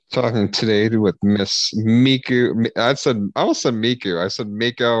Talking today with Miss Miku. I almost said Miku. I said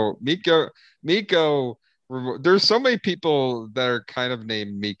Miko. Miko. There's so many people that are kind of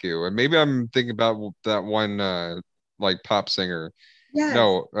named Miku, and maybe I'm thinking about that one, like pop singer. Yes,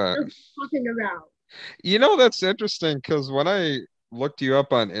 No, that's what I'm talking about. that's interesting because when I looked you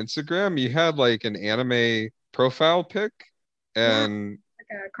up on Instagram, you had like an anime profile pic, Yeah, and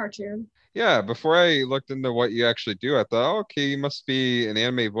like a cartoon. yeah, before I looked into what you actually do, I thought, oh, okay, you must be an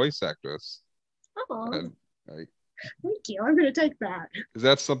anime voice actress. Oh, And like, thank you. I'm gonna take that. is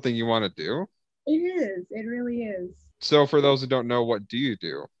that something you want to do? It is. It really is. So for those who don't know, what do you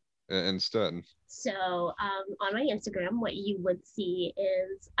do instead? So, on my Instagram, what you would see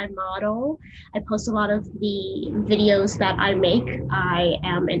is I model. I post a lot of the videos that I make. I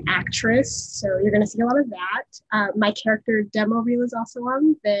am an actress, so you're going to see a lot of that. My character demo reel is also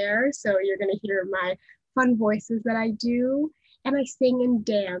on there, so you're going to hear my fun voices that I do, and I sing and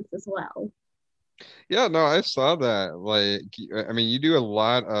dance as well. Yeah, no, I saw that. Like, I mean, you do a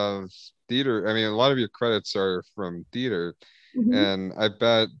lot of theater. I mean, a lot of your credits are from theater, Mhm. and I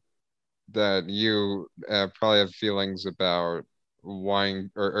bet that you probably have feelings about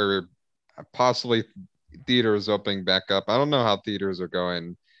wanting or possibly theaters opening back up. I don't know how theaters are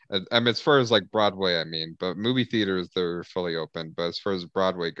going. I mean, as far as like Broadway, I mean, but movie theaters, they're fully open. But as far as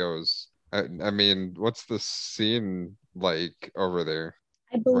Broadway goes, I mean, what's the scene like over there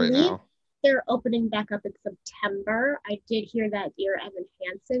I right believe now? they're opening back up in September. I did hear that Dear Evan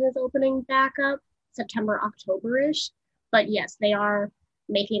Hansen is opening back up September, October-ish. But yes, they are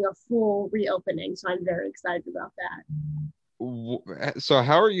making a full reopening, so I'm very excited about that. So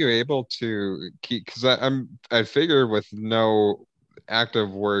how are you able to keep? Because I figure with no active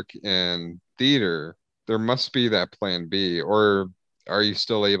work in theater, there must be that plan B, or are you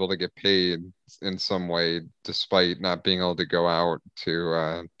still able to get paid in some way despite not being able to go out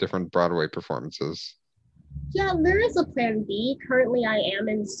to different Broadway performances? Yeah, there is a plan B. Currently, I am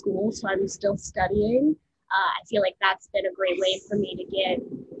in school, so I'm still studying. I feel like that's been a great way for me to get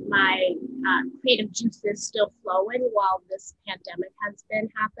my creative juices still flowing while this pandemic has been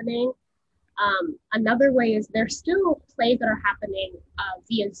happening. Another way is there's still plays that are happening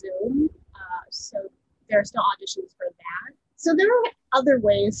via Zoom. So there are still auditions for that. So there are other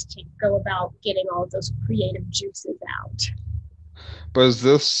ways to go about getting all of those creative juices out. But is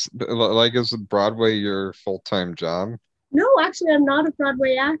this like is Broadway your full-time job No, actually, I'm not a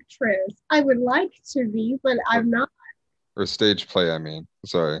Broadway actress. I would like to be, but or, I'm not. or stage play, I mean.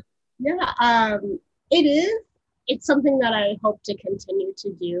 Sorry. Yeah, it is. It's something that I hope to continue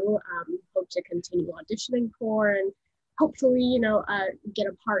to do. Hope to continue auditioning for, and hopefully, get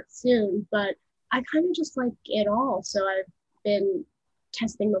a part soon. But I kind of just like it all, so I've been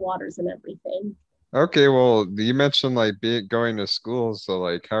testing the waters and everything. Okay, well, you mentioned like going to school, so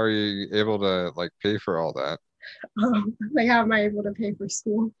like how are you able to like pay for all that? Like, how am I able to pay for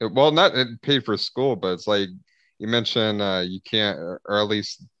school? Well, not pay for school, but it's like you mentioned you can't, or at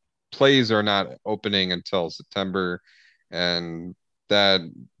least plays are not opening until September, and that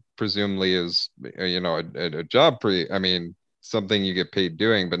presumably is a job I mean something you get paid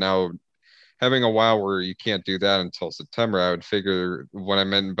doing, but now having a while where you can't do that until September, I would figure what I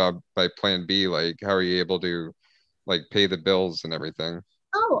meant about by plan B, like how are you able to like pay the bills and everything?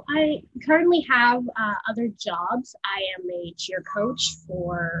 Oh, I currently have other jobs. I am a cheer coach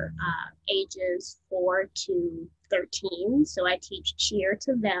for ages 4 to 13. So I teach cheer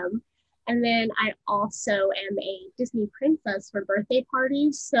to them. And then I also am a Disney princess for birthday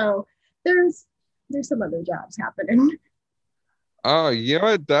parties. So there's there's some other jobs happening. Oh, you know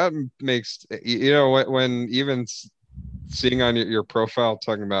what? That makes when even seeing on your profile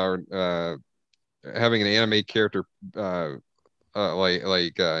talking about having an anime character uh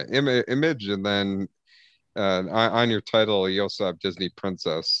image, and then on your title you also have Disney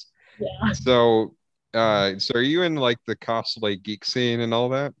Princess. Yeah. So are you in like the cosplay geek scene and all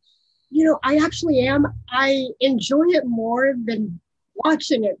that? I actually am. I enjoy it more than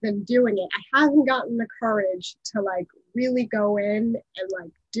watching it than doing it. I haven't gotten the courage to like really go in and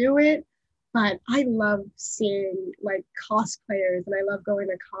like do it, but I love seeing like cosplayers and I love going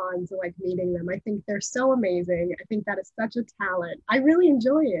to cons and like meeting them. I think they're so amazing. I think that is such a talent. I really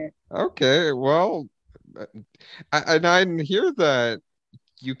enjoy it. Okay, well, I hear that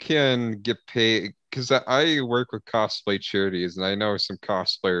you can get paid because I work with cosplay charities, and I know some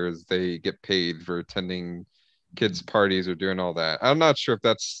cosplayers they get paid for attending kids' parties or doing all that. I'm not sure if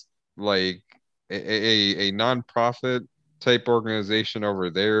that's like a nonprofit type organization over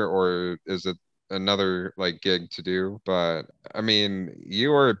there, or is it another like gig to do? But I mean,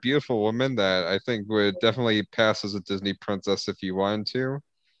 you are a beautiful woman that I think would definitely pass as a Disney princess if you wanted to.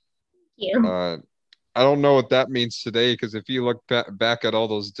 you. Uh, I don't know what that means today because if you look back at all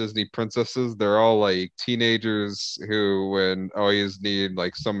those Disney princesses, they're all like teenagers who would always need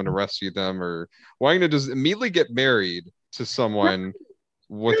like someone to rescue them or wanting to just immediately get married to someone Very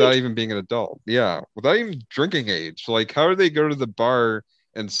without even being an adult. Yeah, without even drinking age. Like, how do they go to the bar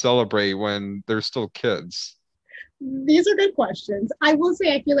and celebrate when they're still kids? These are good questions. I will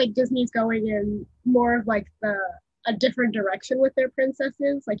say I feel like Disney's going in more of like the a different direction with their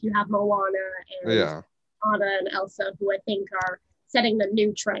princesses. Like you have Moana and Yeah. Anna and Elsa, who I think are setting the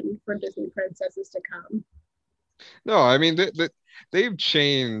new trend for Disney princesses to come. No, I mean they've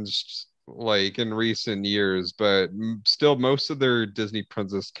changed like in recent years, but still most of their Disney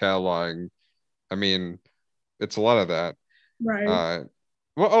princess catalog, I mean, it's a lot of that. Right. Uh,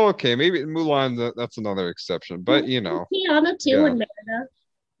 well, oh, okay, maybe Mulan, that's another exception, but you know, Tiana too yeah, and Merida.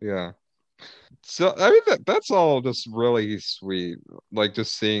 yeah. So I mean that's all just really sweet, like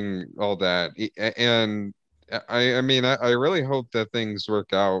just seeing all that, and I mean I really hope that things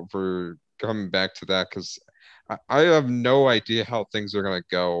work out for coming back to that because I have no idea how things are gonna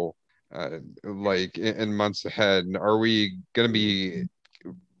go, like in months ahead. Are we gonna be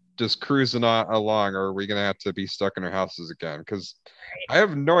just cruising along, or are we gonna have to be stuck in our houses again? Because I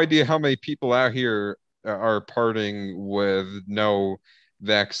have no idea how many people out here are parting with no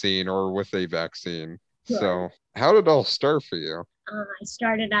vaccine or with a vaccine. Right. So, how did it all start for you? I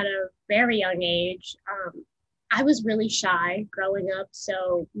started at a very young age. I was really shy growing up,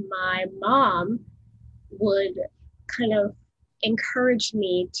 so my mom would kind of encourage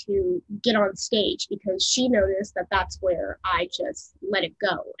me to get on stage because she noticed that that's where I just let it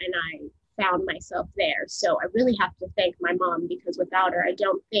go and I found myself there. So I really have to thank my mom because without her, I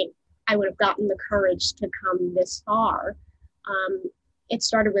don't think I would have gotten the courage to come this far. Um, it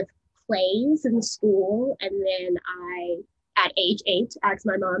started with plays in school, and then at age 8, asked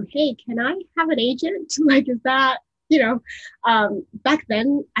my mom, "Hey, can I have an agent? Like, is that back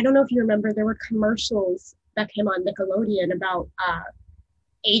then, I don't know if you remember, there were commercials that came on Nickelodeon about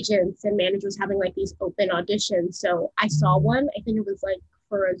agents and managers having like these open auditions. So I saw one, I think it was like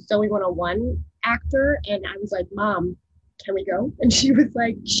for a Zoe 101 actor, and I was like, Mom, can we go? And she was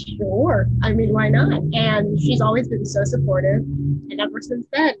like, Sure. I mean, why not? And she's always been so supportive. And ever since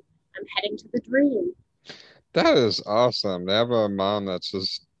then, I'm heading to the dream. That is awesome to have a mom that's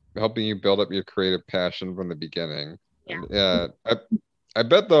just helping you build up your creative passion from the beginning. Yeah. Yeah, I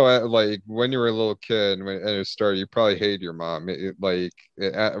bet though, like when you were a little kid when it started, you probably hated your mom. Right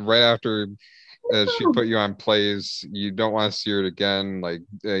after she put you on plays, you don't want to see her again. Like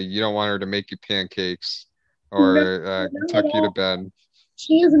you don't want her to make you pancakes No, or not at tuck you to all. bed.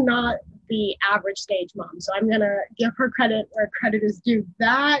 She is not the average stage mom. So I'm gonna give her credit where credit is due.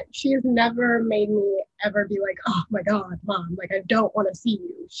 That she has never made me ever be like, oh my God, mom, like I don't want to see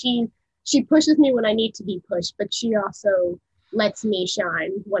you. She pushes me when I need to be pushed, but she also lets me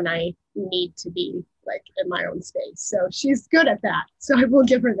shine when I need to be like in my own space. So she's good at that. So I will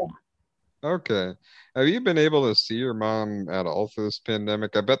give her that. Okay. Have you been able to see your mom at all through this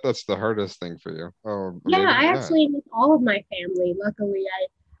pandemic? I bet that's the hardest thing for you. Or Yeah, maybe I not. actually with all of my family, luckily I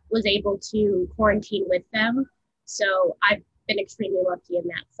was able to quarantine with them. So I've been extremely lucky in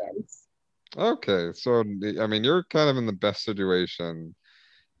that sense. Okay. So, I mean, you're kind of in the best situation.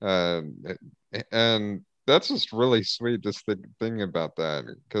 Uh, and that's just really sweet, just thinking about that.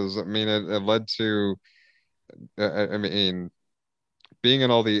 Because, I mean, it led to, I mean, being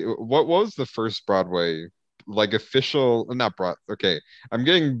in all what was the first Broadway like official not broad okay, I'm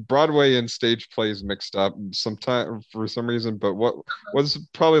getting Broadway and stage plays mixed up sometime for some reason, but what was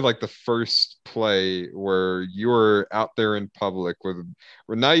probably like the first play where you were out there in public with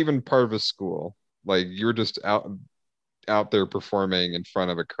we're not even part of a school, like you were just out there performing in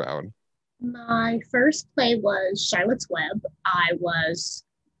front of a crowd? My first play was Charlotte's Web. I was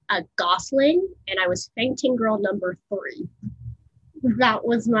a Gosling and I was fainting girl number 3. That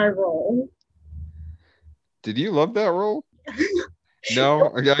was my role. Did you love that role?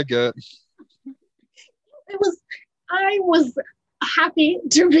 No, I get. It was I was happy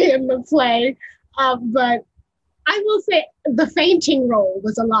to be in the play, but I will say the fainting role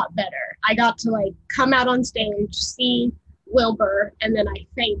was a lot better. I got to like come out on stage, see Wilbur, and then I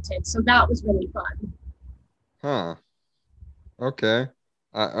fainted. So that was really fun. Huh. Okay.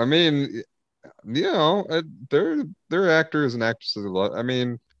 I mean, you know, they're actors and actresses. I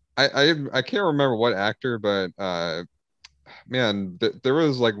mean, I can't remember what actor, but man, there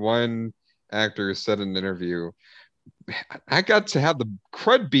was like one actor who said in an interview, I got to have the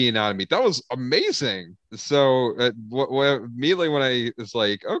crud being out of me. That was amazing. So immediately when I was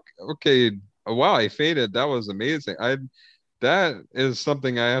like, okay, wow, I fainted. That was amazing. that is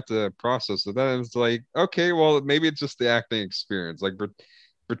something I have to process. So then it's like, okay, well, maybe it's just the acting experience, like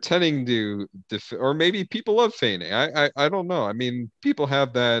pretending to, or maybe people love feigning. I don't know. I mean, people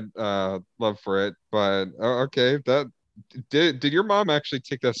have that love for it, but okay, that did your mom actually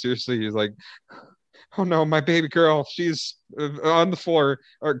take that seriously? He's like, oh no, my baby girl, she's on the floor.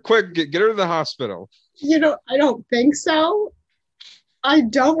 Or quick, get her to the hospital. I don't think so. I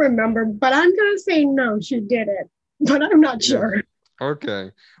don't remember, but I'm gonna say no, she did it, but I'm not Yeah. sure. Okay.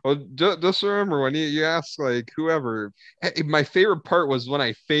 Well, just remember when you ask like whoever, hey, my favorite part was when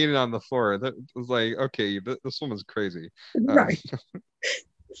I fainted on the floor. That was like, okay, this woman's crazy. Uh, Right.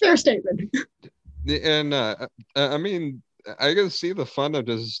 Fair statement. and I mean, I can see the fun of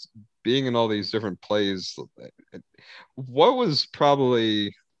just being in all these different plays. What was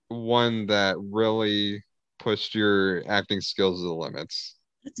probably one that really pushed your acting skills to the limits?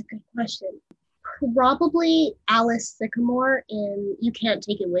 That's a good question. Probably Alice Sycamore in You Can't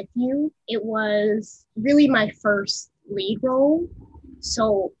Take It With You. It was really my first lead role.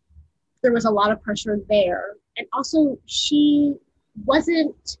 So there was a lot of pressure there. And also, she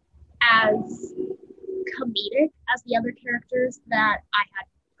wasn't as comedic as the other characters that I had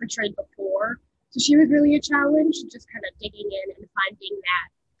portrayed before. So she was really a challenge, just kind of digging in and finding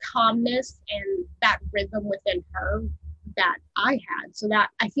that calmness and that rhythm within her that I had. So that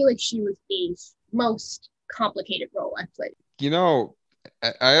I feel like she was the most complicated role I played. You know,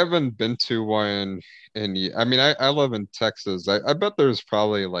 I haven't been to one I mean, I live in Texas. I bet there's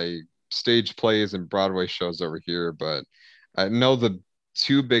probably like stage plays and Broadway shows over here, but I know the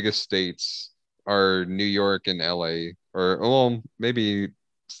two biggest states are New York and LA, or well, maybe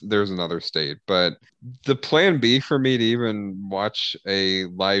there's another state, but the plan B for me to even watch a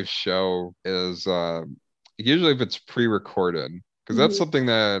live show is usually if it's pre-recorded, because that's Mm-hmm. something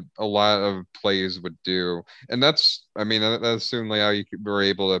that a lot of plays would do. And that's, I mean, that's certainly how were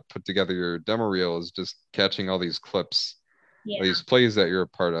able to put together your demo reel, is just catching all these clips, Yeah. these plays that you're a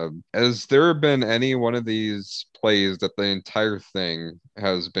part of. Has there been any one of these plays that the entire thing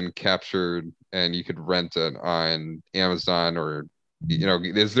has been captured and you could rent it on Amazon, or,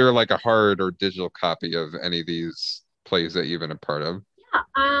 is there like a hard or digital copy of any of these plays that you've been a part of?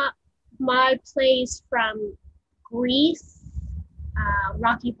 Yeah. My plays from Greece,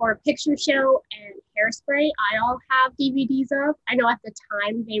 Rocky Horror Picture Show, and Hairspray, I all have DVDs of. I know at the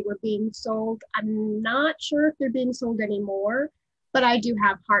time they were being sold. I'm not sure if they're being sold anymore, but I do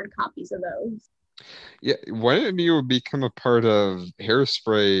have hard copies of those. Yeah, when did you become a part of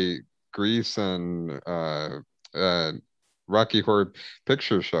Hairspray, Grease, and uh, Rocky Horror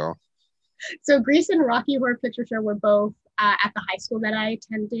Picture Show? So Grease and Rocky Horror Picture Show were both at the high school that I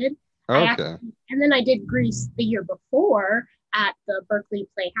attended. I Okay. actually, and then I did Grease the year before at the Berkeley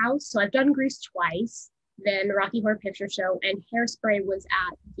Playhouse. So I've done Grease twice. Then Rocky Horror Picture Show and Hairspray was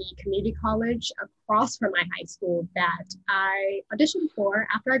at the community college across from my high school that I auditioned for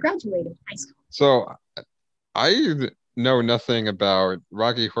after I graduated high school. So I know nothing about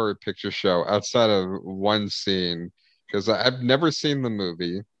Rocky Horror Picture Show outside of one scene, because I've never seen the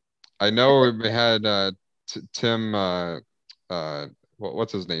movie. I know it had t Tim uh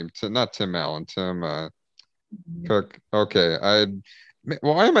what's his name? Not Tim Allen, Tim Cook. Okay,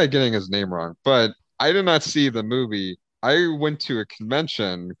 why am I getting his name wrong? But I did not see the movie. I went to a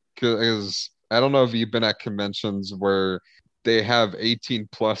convention because I don't know if you've been at conventions where they have 18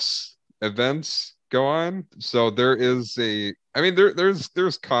 plus events go on. So there is I mean,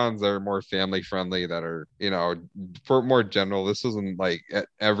 there's cons that are more family friendly, that are, for more general. This isn't like at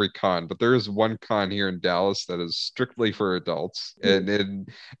every con, but there is one con here in Dallas that is strictly for adults, and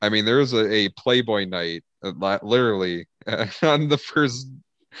I mean, there's a Playboy night, literally, on the first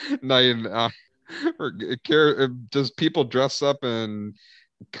night. Or does people dress up in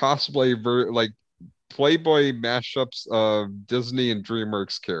cosplay, like Playboy mashups of Disney and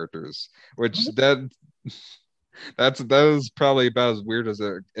DreamWorks characters, which that is probably about as weird as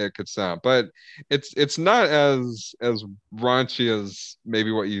it could sound, but it's not as raunchy as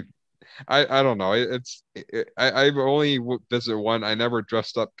maybe what you. I don't know. I've only visited one. I never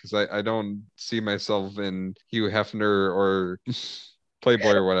dressed up because I don't see myself in Hugh Hefner or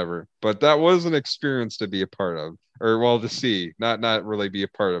Playboy or whatever. But that was an experience to be a part of, or well, to see, not really be a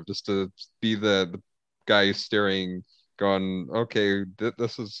part of, just to be the guy staring, going, okay,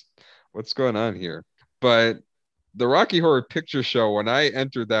 this is what's going on here. But the Rocky Horror Picture Show, when I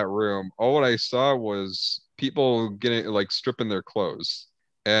entered that room, all what I saw was people getting like stripping their clothes,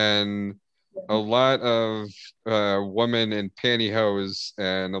 and a lot of women in pantyhose,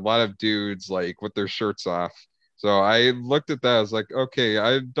 and a lot of dudes like with their shirts off. So I looked at that. I was like, okay,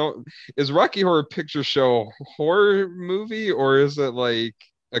 I don't. Is Rocky Horror Picture Show a horror movie or is it like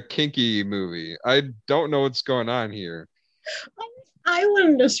a kinky movie? I don't know what's going on here. I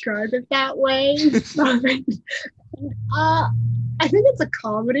wouldn't describe it that way. But, uh, I think it's a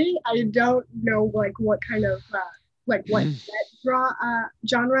comedy. I don't know like what kind of what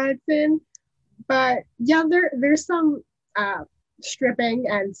genre it's in, but yeah, there's some uh, stripping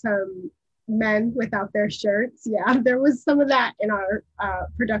and some men without their shirts. Yeah, there was some of that in our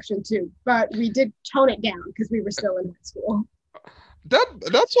production too, but we did tone it down because we were still in high school.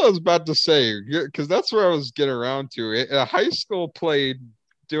 That's what I was about to say because that's where I was getting around to. A high school play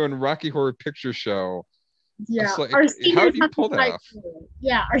doing Rocky Horror Picture Show. Yeah, It's like, our how seniors do you had to pull that fight off? for it.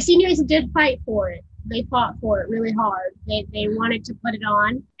 Yeah, our seniors did fight for it. They fought for it really hard. They wanted to put it on,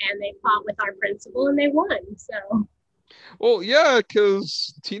 and they fought with our principal, and they won. So Well, yeah,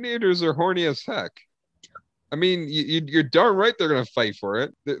 because teenagers are horny as heck. I mean, you're darn right they're gonna fight for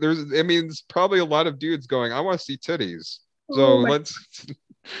it. I mean, there's probably a lot of dudes going, "I want to see titties." oh So my, let's.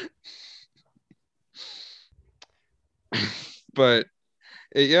 But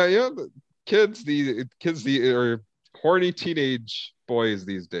yeah, yeah, the kids are horny teenage boys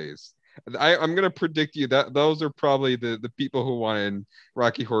these days. I'm gonna predict you that those are probably the people who wanted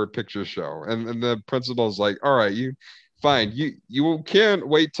Rocky Horror Picture Show, and the principal's like, all right, you fine, you can't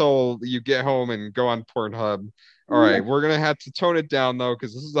wait till you get home and go on Pornhub. All right, we're gonna have to tone it down though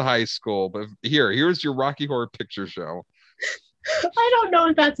because this is a high school. But here's your Rocky Horror Picture Show. I don't know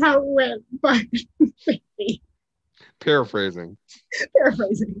if that's how it went, but maybe Paraphrasing.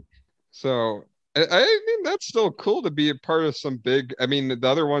 paraphrasing. So I mean that's still cool to be a part of some big. I mean the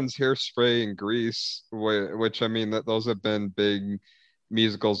other one's Hairspray and Grease, which I mean that those have been big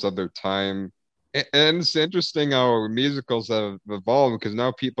musicals of their time. And it's interesting how musicals have evolved because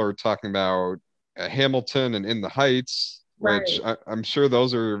now people are talking about Hamilton and In the Heights, which Right. I'm sure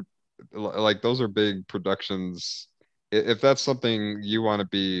those are like those are big productions. If that's something you want to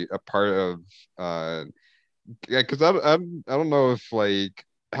be a part of, yeah, because I don't know if like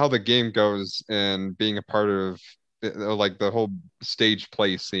how the game goes and being a part of like the whole stage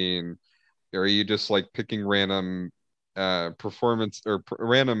play scene, or are you just like picking random performance or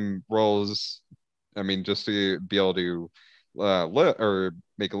random roles? I mean, just to be able to or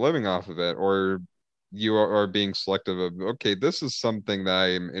make a living off of it, or you are being selective of, okay, this is something that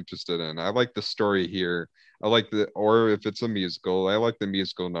I'm interested in. I like the story here. I like or if it's a musical, I like the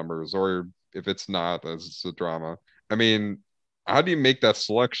musical numbers, or if it's not, as it's a drama. I mean, how do you make that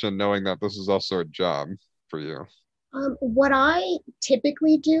selection knowing that this is also a job for you? What I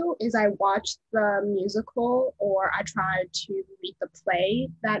typically do is I watch the musical or I try to read the play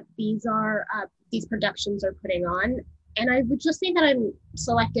that these productions are putting on, and I would just say that I'm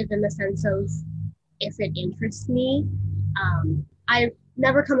selective in the sense of if it interests me. I've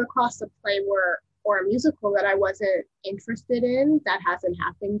never come across a play where or a musical that I wasn't interested in. That hasn't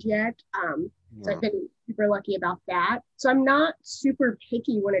happened yet. So I've Yeah. been super lucky about that. So I'm not super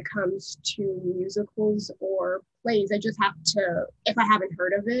picky when it comes to musicals or plays. I just have to, if I haven't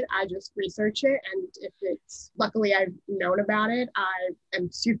heard of it, I just research it. And if it's luckily I've known about it, I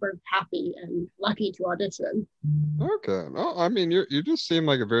am super happy and lucky to audition. Okay. No, I mean, you just seem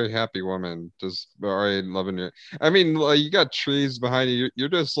like a very happy woman. Just all right, loving your. I mean, like, you got trees behind you. You're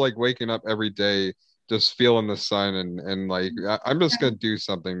just like waking up every day, just feeling the sun, and like I'm just gonna do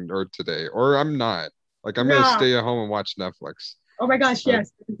something or today, or I'm not. Like I'm gonna Yeah. stay at home and watch Netflix. Oh my gosh, Uh,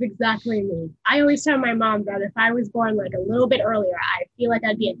 yes, that's exactly me. I always tell my mom that if I was born like a little bit earlier, I feel like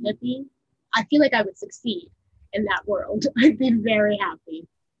I'd be a hippie. I feel like I would succeed in that world. I'd be very happy.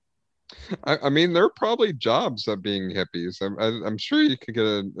 I mean, there are probably jobs at being hippies. I'm sure you could get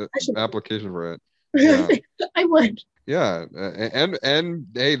an I should application for it. Yeah. be. I would. Yeah, and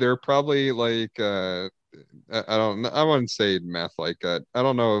hey, they're probably like I don't I wouldn't say meth like that. I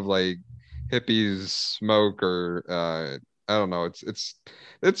don't know if like hippies smoke or I don't know.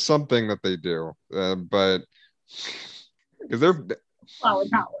 It's something that they do. But because they're Flower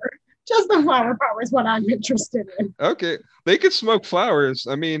power. Just the flower power is what I'm interested in. okay, they could smoke flowers.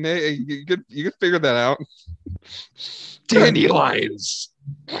 I mean, hey, you could figure that out. Dandelions.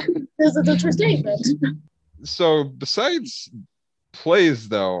 This is a true statement. So besides plays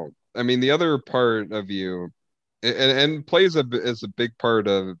though, I mean the other part of you and plays is a big part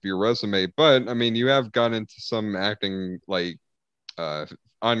of your resume, but I mean you have gone into some acting like uh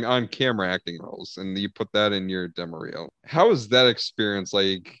on camera acting roles and you put that in your demo reel. How is that experience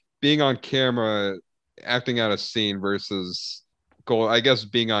like being on camera acting out a scene versus goal, I guess,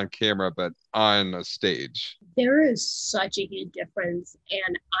 being on camera, but on a stage? There is such a huge difference,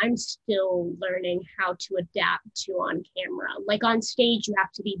 and I'm still learning how to adapt to on camera. Like on stage, you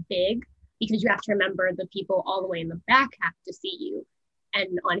have to be big because you have to remember the people all the way in the back have to see you.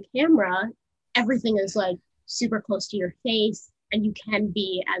 And on camera, everything is like super close to your face, and you can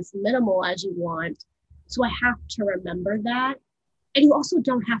be as minimal as you want. So I have to remember that. And you also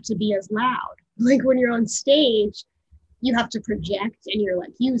don't have to be as loud. Like when you're on stage, you have to project and you're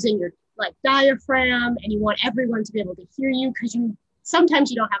like using your like diaphragm and you want everyone to be able to hear you because you sometimes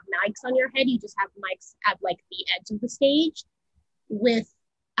you don't have mics on your head, you just have mics at like the edge of the stage. With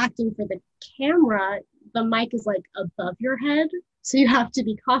acting for the camera, the mic is like above your head, so you have to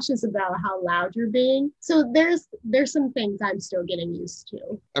be cautious about how loud you're being. So there's some things I'm still getting used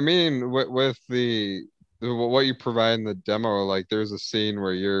to. I mean, with what you provide in the demo, like there's a scene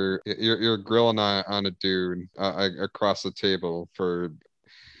where you're grilling on a dude across the table for,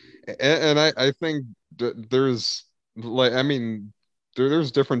 and I think there's like, I mean,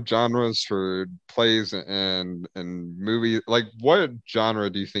 there's different genres for plays and movies. Like, what genre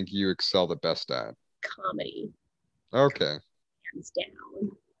do you think you excel the best at? Comedy, Okay, hands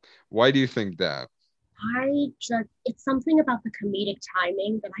down. why do you think that? I just, it's something about the comedic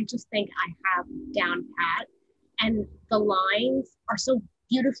timing that I just think I have down pat. And the lines are so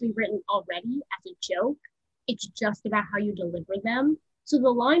beautifully written already as a joke. It's just about how you deliver them. So the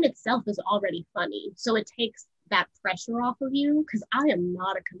line itself is already funny. So it takes that pressure off of you because I am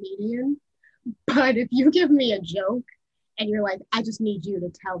not a comedian. But if you give me a joke and you're like, I just need you to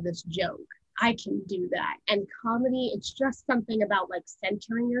tell this joke, I can do that. And comedy, it's just something about like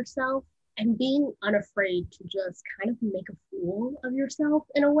centering yourself and being unafraid to just kind of make a fool of yourself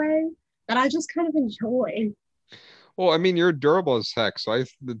in a way that I just kind of enjoy. Well, I mean, you're durable as heck, so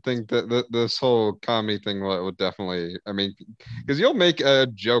think that this whole comedy thing would definitely, I mean, because you'll make a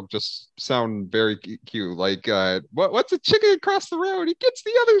joke just sound very cute, like, what's a chicken across the road? He gets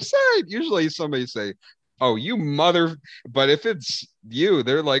the other side. Usually, somebody say, "Oh, you mother," but if it's you,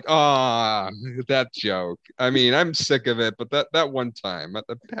 they're like, "Ah, that joke." I mean, I'm sick of it, but that one time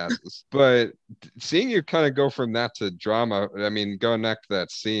that passes. But seeing you kind of go from that to drama, I mean, going back to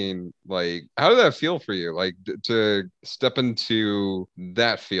that scene, like, how did that feel for you? Like, to step into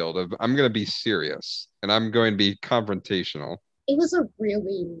that field of, I'm going to be serious and I'm going to be confrontational. It was a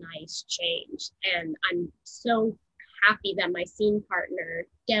really nice change. And I'm so happy that my scene partner,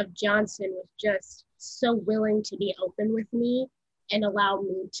 Dev Johnson, was just so willing to be open with me and allow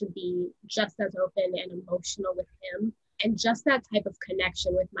me to be just as open and emotional with him. And just that type of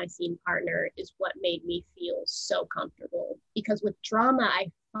connection with my scene partner is what made me feel so comfortable. Because with drama,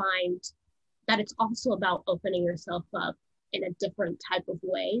 I find that it's also about opening yourself up in a different type of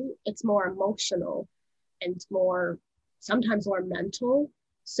way. It's more emotional and more, sometimes more mental.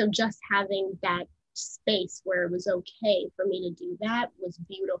 So just having that space where it was okay for me to do that was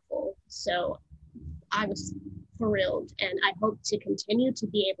beautiful. So I was thrilled, and I hope to continue to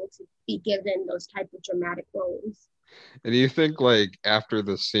be able to be given those type of dramatic roles. And you think, like, after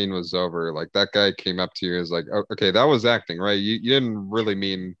the scene was over, like that guy came up to you and was like, "Oh, okay, that was acting, right? You didn't really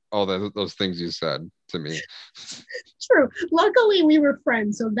mean all those things you said to me." True. Luckily, we were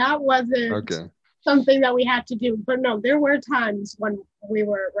friends, so that wasn't Okay. something that we had to do. But no, there were times when we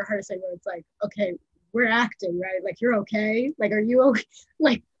were rehearsing where it's like, okay, we're acting, right? Like, you're okay. Like, are you okay?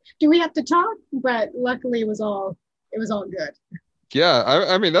 Like, do we have to talk? But luckily, it was all good. Yeah,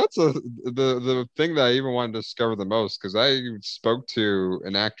 I mean that's the thing that I even wanted to discover the most, because I spoke to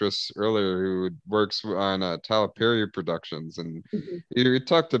an actress earlier who works on Tyler Perry productions, and Mhm. you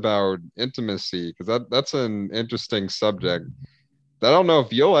talked about intimacy, because that's an interesting subject that I don't know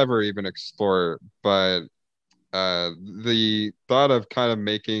if you'll ever even explore, but the thought of kind of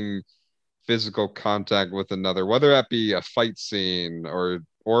making physical contact with another, whether that be a fight scene or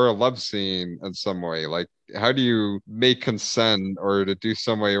a love scene in some way. Like, how do you make consent or to do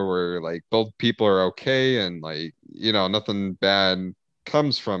some way where like both people are okay and like, nothing bad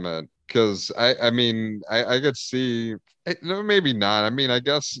comes from it? Because I mean, I could see, no, maybe not. I mean, I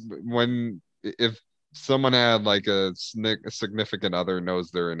guess when if someone had like a significant other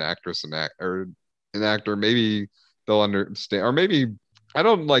knows they're an actress and act or an actor, maybe they'll understand, or maybe I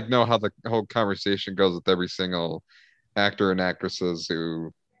don't like know how the whole conversation goes with every single actor and actresses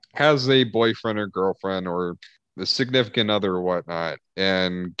who has a boyfriend or girlfriend or the significant other or whatnot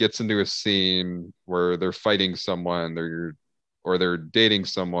and gets into a scene where they're fighting someone, they're dating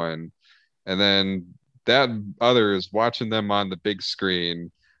someone, and then that other is watching them on the big screen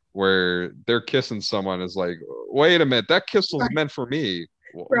where they're kissing someone is like, wait a minute, that kiss was Right. meant for me.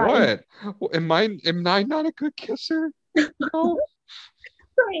 Right. What? Am I not a good kisser? No.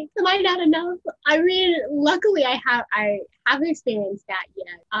 Am I not enough? I mean, luckily I haven't experienced that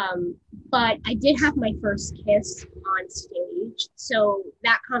yet. But I did have my first kiss on stage. So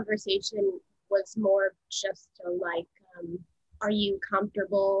that conversation was more just a like, are you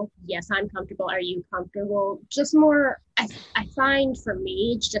comfortable? Yes, I'm comfortable. Are you comfortable? Just more, I find for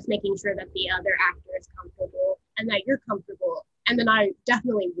me, it's just making sure that the other actor is comfortable and that you're comfortable. And then I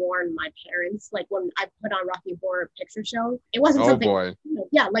definitely warned my parents, like when I put on Rocky Horror Picture Show, it wasn't Oh something, boy.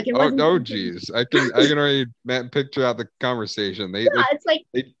 yeah, like it Oh, wasn't oh, something, geez. I can already picture out the conversation. yeah, it's like,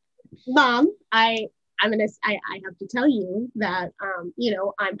 They, Mom, I have to tell you that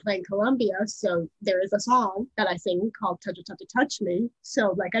I'm playing Columbia, so there is a song that I sing called Touch It, Touch It, Touch Me.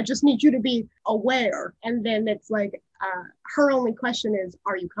 So like I just need you to be aware. And then it's like her only question is,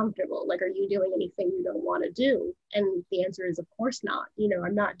 are you comfortable? Like, are you doing anything you don't want to do? And the answer is, of course not.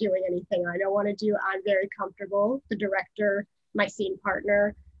 I'm not doing anything I don't want to do. I'm very comfortable. The director, my scene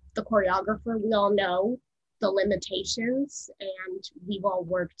partner, the choreographer, we all know the limitations and we've all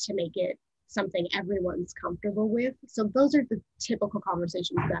worked to make it something everyone's comfortable with. So those are the typical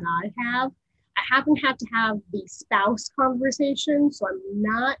conversations that I have. I haven't had to have the spouse conversation, so I'm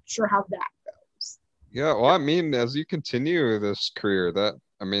not sure how that goes. yeah, well, I mean, as you continue this career,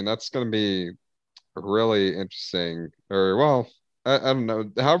 I mean, that's going to be really interesting. Or, well, I don't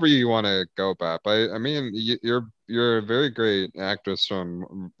know, however you want to go about. But I mean, you're a very great actress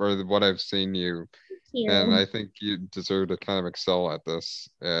from or what I've seen you, Thank and you. I think you deserve to kind of excel at this.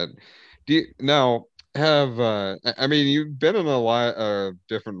 And do you now have I mean, you've been in a lot of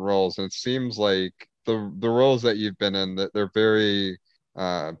different roles, and it seems like the roles that you've been in that they're very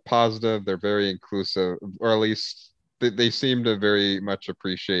positive, they're very inclusive, or at least they seem to very much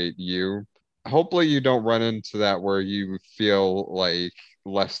appreciate you. Hopefully you don't run into that where you feel like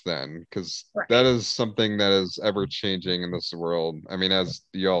less than, because that Right. is something that is ever changing in this world. I mean, as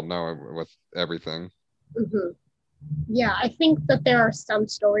you all know with everything. Mm-hmm. Yeah, I think that there are some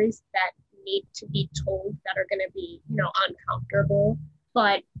stories that need to be told that are going to be, uncomfortable.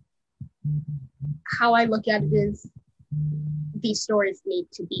 But how I look at it is these stories need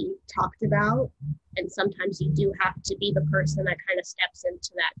to be talked about. And sometimes you do have to be the person that kind of steps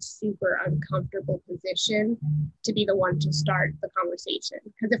into that super uncomfortable position to be the one to start the conversation.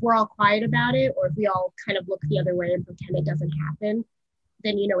 Because if we're all quiet about it, or if we all kind of look the other way and pretend it doesn't happen,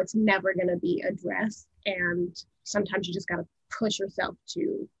 then it's never going to be addressed. And sometimes you just got to push yourself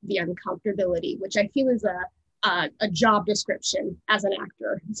to the uncomfortability, which I feel is a job description as an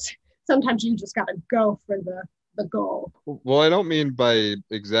actor. Sometimes you just got to go for the goal. Well, I don't mean by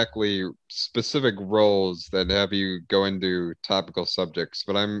exactly specific roles that have you go into topical subjects,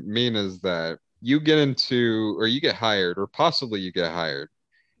 but I mean is that you get into, or you get hired, or possibly you get hired,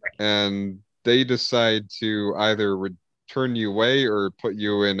 and they decide to either return you away or put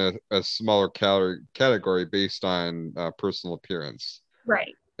you in a smaller category based on personal appearance.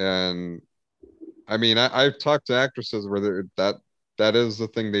 Right. And I mean, I've talked to actresses where that is the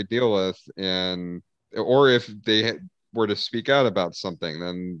thing they deal with, and or if they were to speak out about something,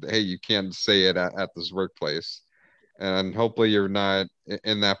 then hey, you can't say it at this workplace. And hopefully, you're not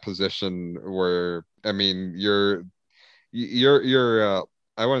in that position where I mean, you're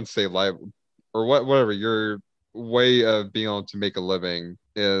I wouldn't say live or whatever your way of being able to make a living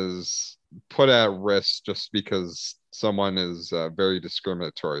is put at risk just because someone is very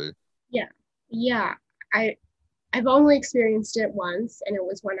discriminatory. Yeah. Yeah. I I've only experienced it once, and it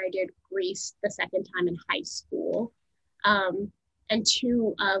was when I did Grease the second time in high school. Um, and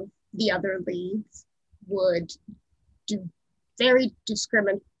two of the other leads would do very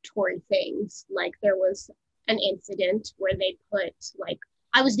discriminatory things. Like there was an incident where they put like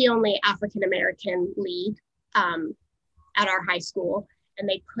I was the only African American lead um, at our high school, and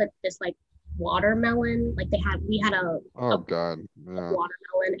they put this like watermelon. Like we had Oh a God, yeah.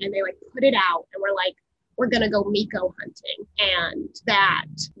 watermelon, and they like put it out, and we're like, we're gonna go Miko hunting, and that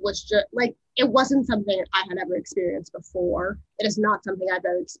was just like it wasn't something I had ever experienced before. It is not something I've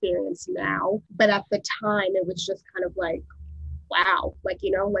ever experienced now, but at the time, it was just kind of like wow, like,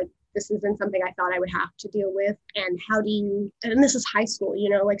 like this isn't something I thought I would have to deal with. And how do you, and this is high school,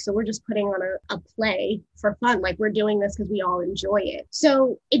 like, so we're just putting on a play for fun. Like, we're doing this because we all enjoy it.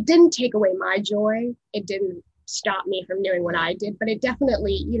 So it didn't take away my joy. It didn't stop me from doing what I did, but it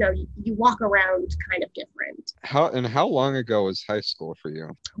definitely, you walk around kind of different. How long ago was high school for you?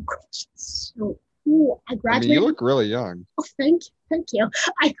 So, ooh, I I mean, you graduated. look really young. Oh, thank you.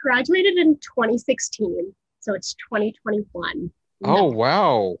 I graduated in 2016, so it's 2021. No. Oh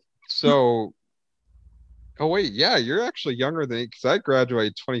wow. So, oh wait, yeah, you're actually younger than me because I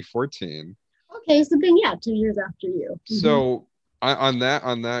graduated 2014. Okay, so then yeah, 2 years after you. Mm-hmm. So on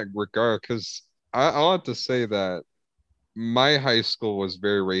that regard, because I'll have to say that my high school was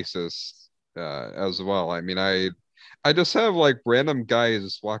very racist as well. I mean, I just have like random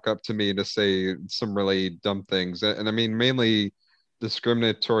guys walk up to me to say some really dumb things, and I mean mainly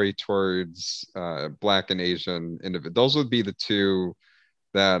discriminatory towards Black and Asian individuals. Those would be the two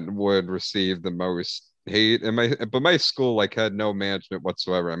that would receive the most hate. And my school like had no management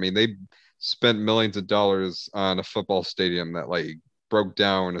whatsoever. I mean, they spent millions of dollars on a football stadium that like broke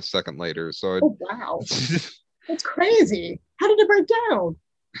down a second later. So Oh wow, that's crazy. How did it break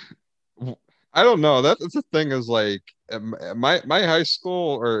down? I don't know. That's the thing is like my high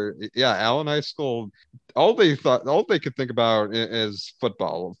school or yeah, Allen High School, all they could think about is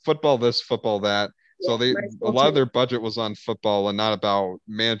football this, football that. Yeah, So they my a school lot of too. their budget was on football and not about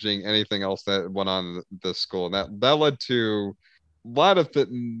managing anything else that went on in the school. And that led to a lot of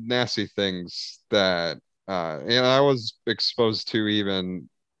nasty things that and I was exposed to even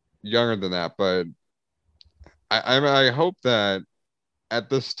younger than that. But I hope that at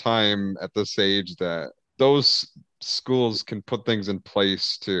this time, at this age, that those schools can put things in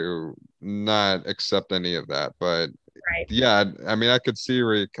place to not accept any of that. But Right. yeah, I mean, I could see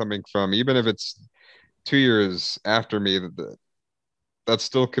where you're coming from, even if it's 2 years after me, that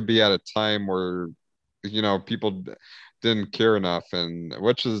still could be at a time where, people didn't care enough, and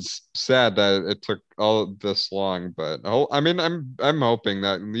which is sad that it took all this long. But I mean, I'm hoping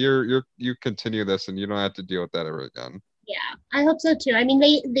that you continue this and you don't have to deal with that ever again. Yeah, I hope so too. I mean,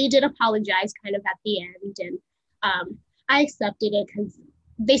 they did apologize kind of at the end, and I accepted it because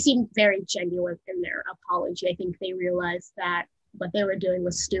they seemed very genuine in their apology. I think they realized that what they were doing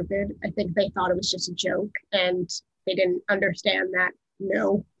was stupid. I think they thought it was just a joke, and they didn't understand that.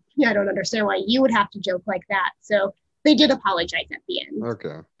 No, yeah, I don't understand why you would have to joke like that. So they did apologize at the end.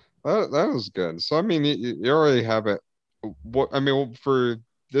 Okay. That was good. So I mean, you already have it. What I mean for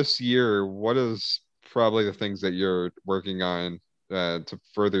this year, what is probably the things that you're working on to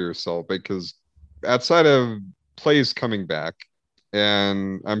further yourself? Because outside of plays coming back,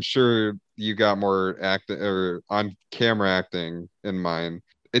 and I'm sure you got more acting or on camera acting in mind.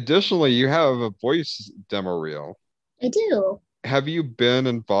 Additionally, you have a voice demo reel. I do. Have you been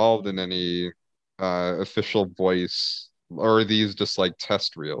involved in any official voice, or are these just like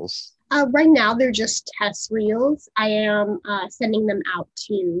test reels? Right now, they're just test reels. I am sending them out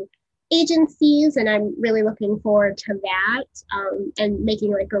to agencies, and I'm really looking forward to that and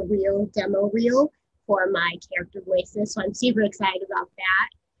making like a real demo reel for my character voices. So I'm super excited about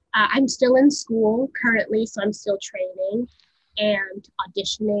that. I'm still in school currently, so I'm still training and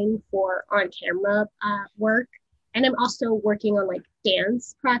auditioning for on camera work. And I'm also working on like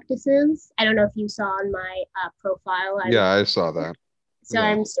dance practices. I don't know if you saw on my profile. Yeah, I saw that. So Yeah.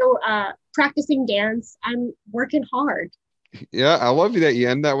 I'm still practicing dance. I'm working hard. Yeah, I love that you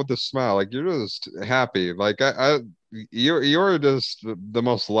end that with a smile. Like you're just happy. Like you're just the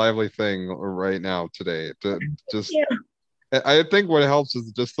most lively thing right now today. Just Yeah, I think what helps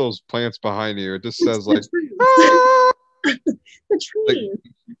is just those plants behind you. It just it's says the like trees. ah! The Like trees.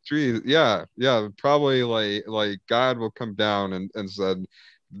 trees. Yeah, yeah. Probably like God will come down and said,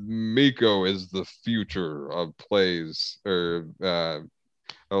 Miko is the future of plays or oh,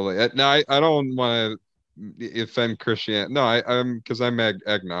 no, I don't want to offend Christianity. No, I'm because I'm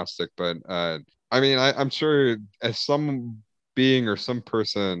agnostic, but I mean, I'm sure as some being or some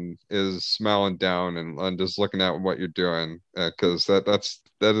person is smiling down and just looking at what you're doing, because that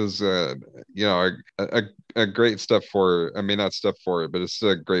is a great step forward. I mean, not step forward, but it's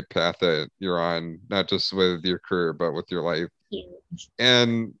a great path that you're on, not just with your career, but with your life. Huge.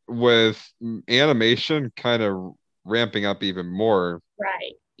 And with animation kind of ramping up even more,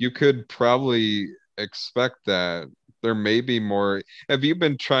 Right. you could probably expect that there may be more. Have you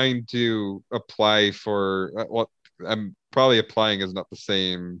been trying to apply for well, I'm probably applying is not the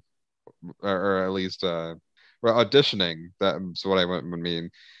same, or at least well, auditioning. That's what I would mean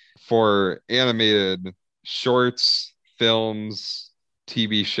for animated shorts, films,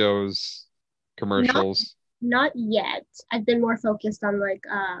 TV shows, Not commercials. not yet. I've been more focused on like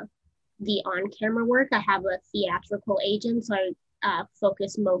the on-camera work. I have a theatrical agent, so I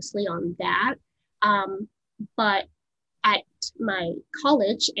focus mostly on that. Um, but at my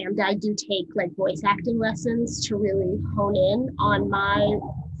college, and I do take like voice acting lessons to really hone in on my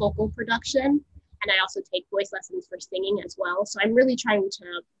vocal production. And I also take voice lessons for singing as well. So I'm really trying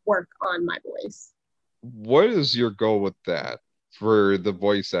to work on my voice. What is your goal with that for the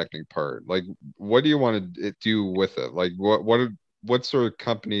voice acting part? Like, what do you want to do with it? Like, what? what sort of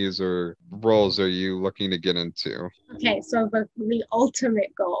companies or roles are you looking to get into? Okay, so the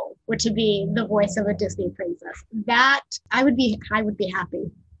ultimate goal, which would be the voice of a Disney princess, that I would be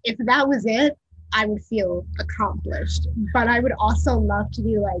happy. If that was it, I would feel accomplished. But I would also love to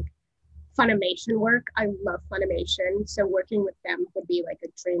do like Funimation work. I love Funimation, so working with them would be like a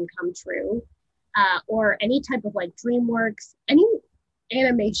dream come true. Or any type of like DreamWorks, any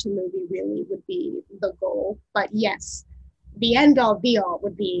animation movie really would be the goal. But yes, the end all be all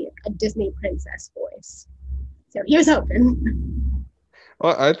would be a Disney princess voice. So here's hoping.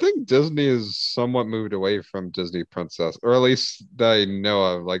 Well, I think Disney is somewhat moved away from Disney Princess, or at least that I know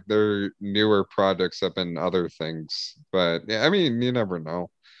of. Like their newer projects have been other things, but yeah, I mean, you never know.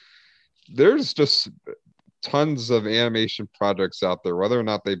 There's just tons of animation projects out there, whether or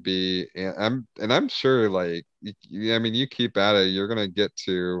not they be, and I'm sure like I mean, you keep at it, you're gonna get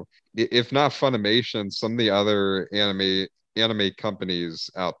to, if not Funimation, some of the other anime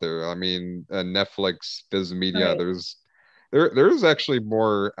companies out there. I mean, Netflix, Viz Media, Right. there's actually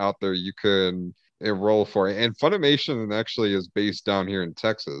more out there you could enroll for. And Funimation actually is based down here in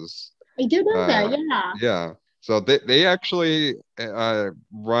Texas. I do know that, Uh, yeah. yeah. So they actually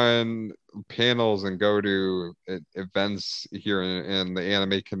run panels and go to events here in the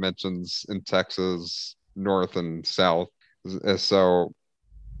anime conventions in Texas, North and South. So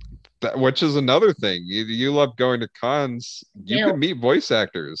that, which is another thing. You love going to cons. I You could do. meet voice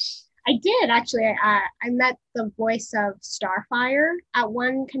actors. I did actually. I met the voice of Starfire at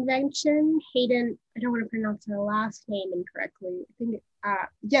one convention. Hayden, I don't want to pronounce her last name incorrectly. I think,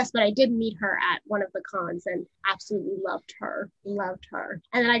 yes, but I did meet her at one of the cons and absolutely loved her. Loved her.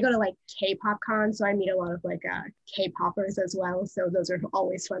 And then I go to like K-pop cons, so I meet a lot of like K-poppers as well. So those are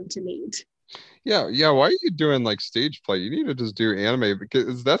always fun to meet. Yeah, yeah. Why are you doing like stage play? You need to just do anime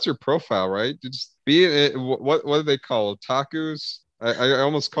because that's your profile, right? You just be it. What do they call otakus? I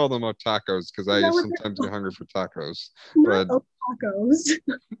almost call them otakos because Is I that what sometimes get hungry for tacos. not But tacos?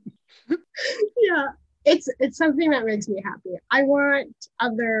 Yeah, it's something that makes me happy. I want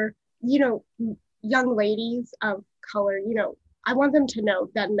other, young ladies of color, I want them to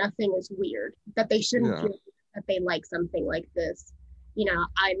know that nothing is weird, that they shouldn't yeah, feel that they like something like this.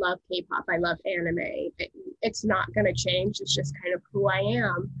 I love K-pop, I love anime. It's not going to change. It's just kind of who I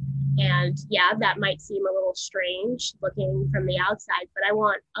am. And yeah, that might seem a little strange looking from the outside, but I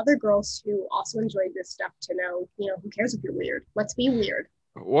want other girls who also enjoy this stuff to know, who cares if you're weird? Let's be weird.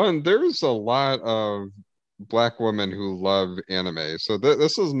 one there's a lot of black women who love anime, so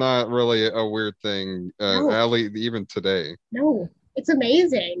this is not really a weird thing, No, even today. no, it's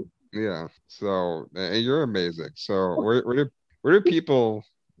amazing. Yeah. So you're amazing. So where do people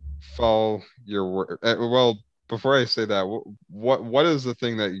follow your work? Well, before I say that, what is the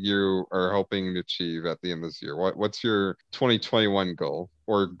thing that you are hoping to achieve at the end of this year? What's your 2021 goal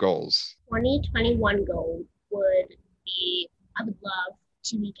or goals? 2021 goal would be I would love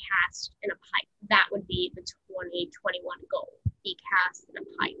to be cast in a pilot. That would be the 2021 goal. Be cast in a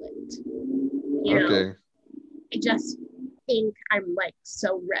pilot. Okay. I just think I'm like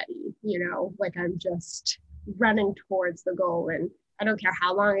so ready, like I'm just running towards the goal, and I don't care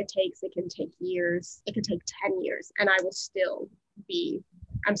how long it takes. It can take years. It could take 10 years and be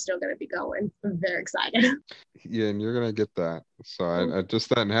I'm still going to be going. I'm very excited. Yeah, and you're gonna get that. So I just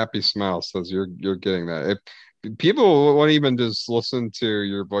that happy smile says you're getting that. If people won't even just listen to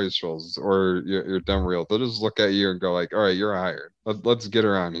your voice rolls or your demo reel, they'll just look at you and go like, "All right, you're hired. Let's get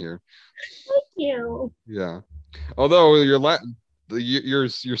her on here." Thank you. Yeah. Although your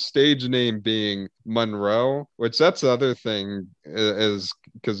stage name being Monroe, which that's the other thing is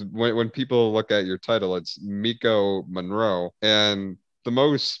because when people look at your title, it's Miko Monroe, and the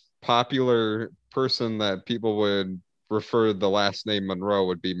most popular person that people would refer the last name Monroe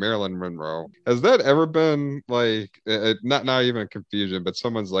would be Marilyn Monroe. Has that ever been like not even confusion, but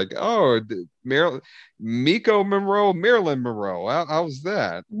someone's like, oh, Marilyn Miko Monroe, Marilyn Monroe. How's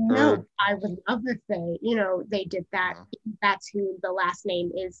that? Or No, I would love if they did that. That's who the last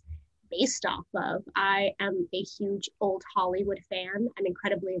name is based off of. I am a huge old Hollywood fan. I'm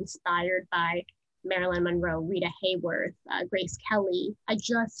incredibly inspired by Marilyn Monroe, Rita Hayworth, Grace Kelly.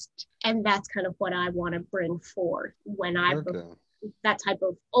 And that's kind of what I want to bring forth when I okay. that type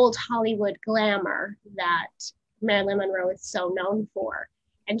of old Hollywood glamour that Marilyn Monroe is so known for.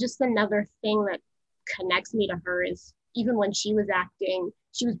 And just another thing that connects me to her is even when she was acting,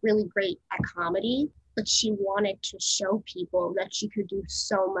 she was really great at comedy, but she wanted to show people that she could do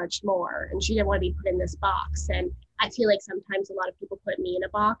so much more. And she didn't want to be put in this box. And I feel like sometimes a lot of people put me in a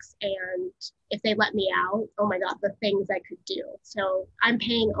box, and if they let me out, oh my God, the things I could do. So I'm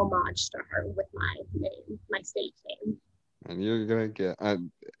paying homage to her with my name, my stage name. And you're gonna get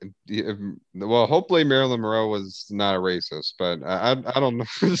well, hopefully Marilyn Monroe was not a racist, but I don't know.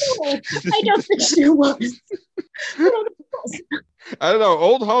 No, I don't think she was. I don't know. I don't know.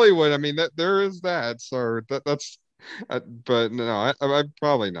 Old Hollywood. I mean, that there is that. So that's. But no, I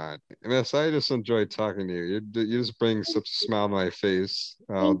probably not. Miss, I just enjoy talking to you. You just bring such a smile on my face.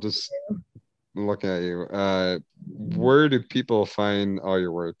 I'll Thank just look at you. Where do people find all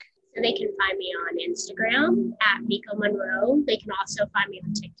your work? So they can find me on Instagram at Miko Monroe. They can also find me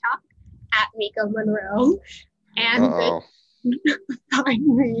on TikTok at Miko Monroe. And they Uh-oh. can find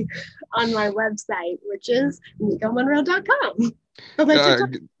me on my website, which is MikoMonroe.com. But my Uh,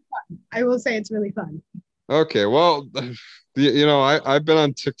 TikTok, I will say it's really fun. okay, well, I've been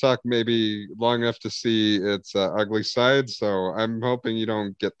on TikTok maybe long enough to see its ugly side, so I'm hoping you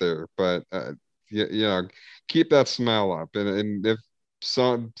don't get there. But you know, keep that smile up, and if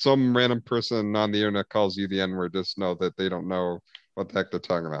some random person on the internet calls you the N-word, just know that they don't know what the heck they're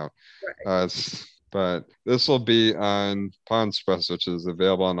talking about. Right. But this will be on Podspress, which is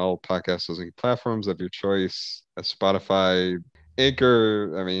available on all podcast listening platforms of your choice, Spotify,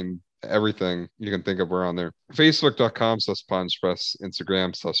 Anchor. I mean, everything you can think of, we're on there. Facebook.com/Podspress,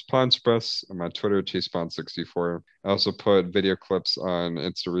 Instagram/Podspress. I'm on Twitter, ChasePond64. I also put video clips on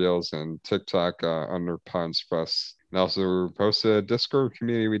Insta Reels and TikTok under Podspress. And also post a Discord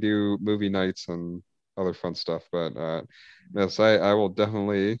community. We do movie nights and other fun stuff. But yes, I will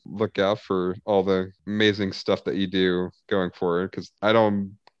definitely look out for all the amazing stuff that you do going forward because I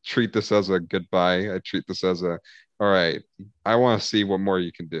don't treat this as a goodbye. I treat this as a, all right, I want to see what more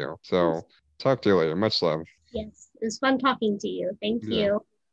you can do. Yes. So talk to you later. Much love. Yes. It was fun talking to you. Thank Yeah. you.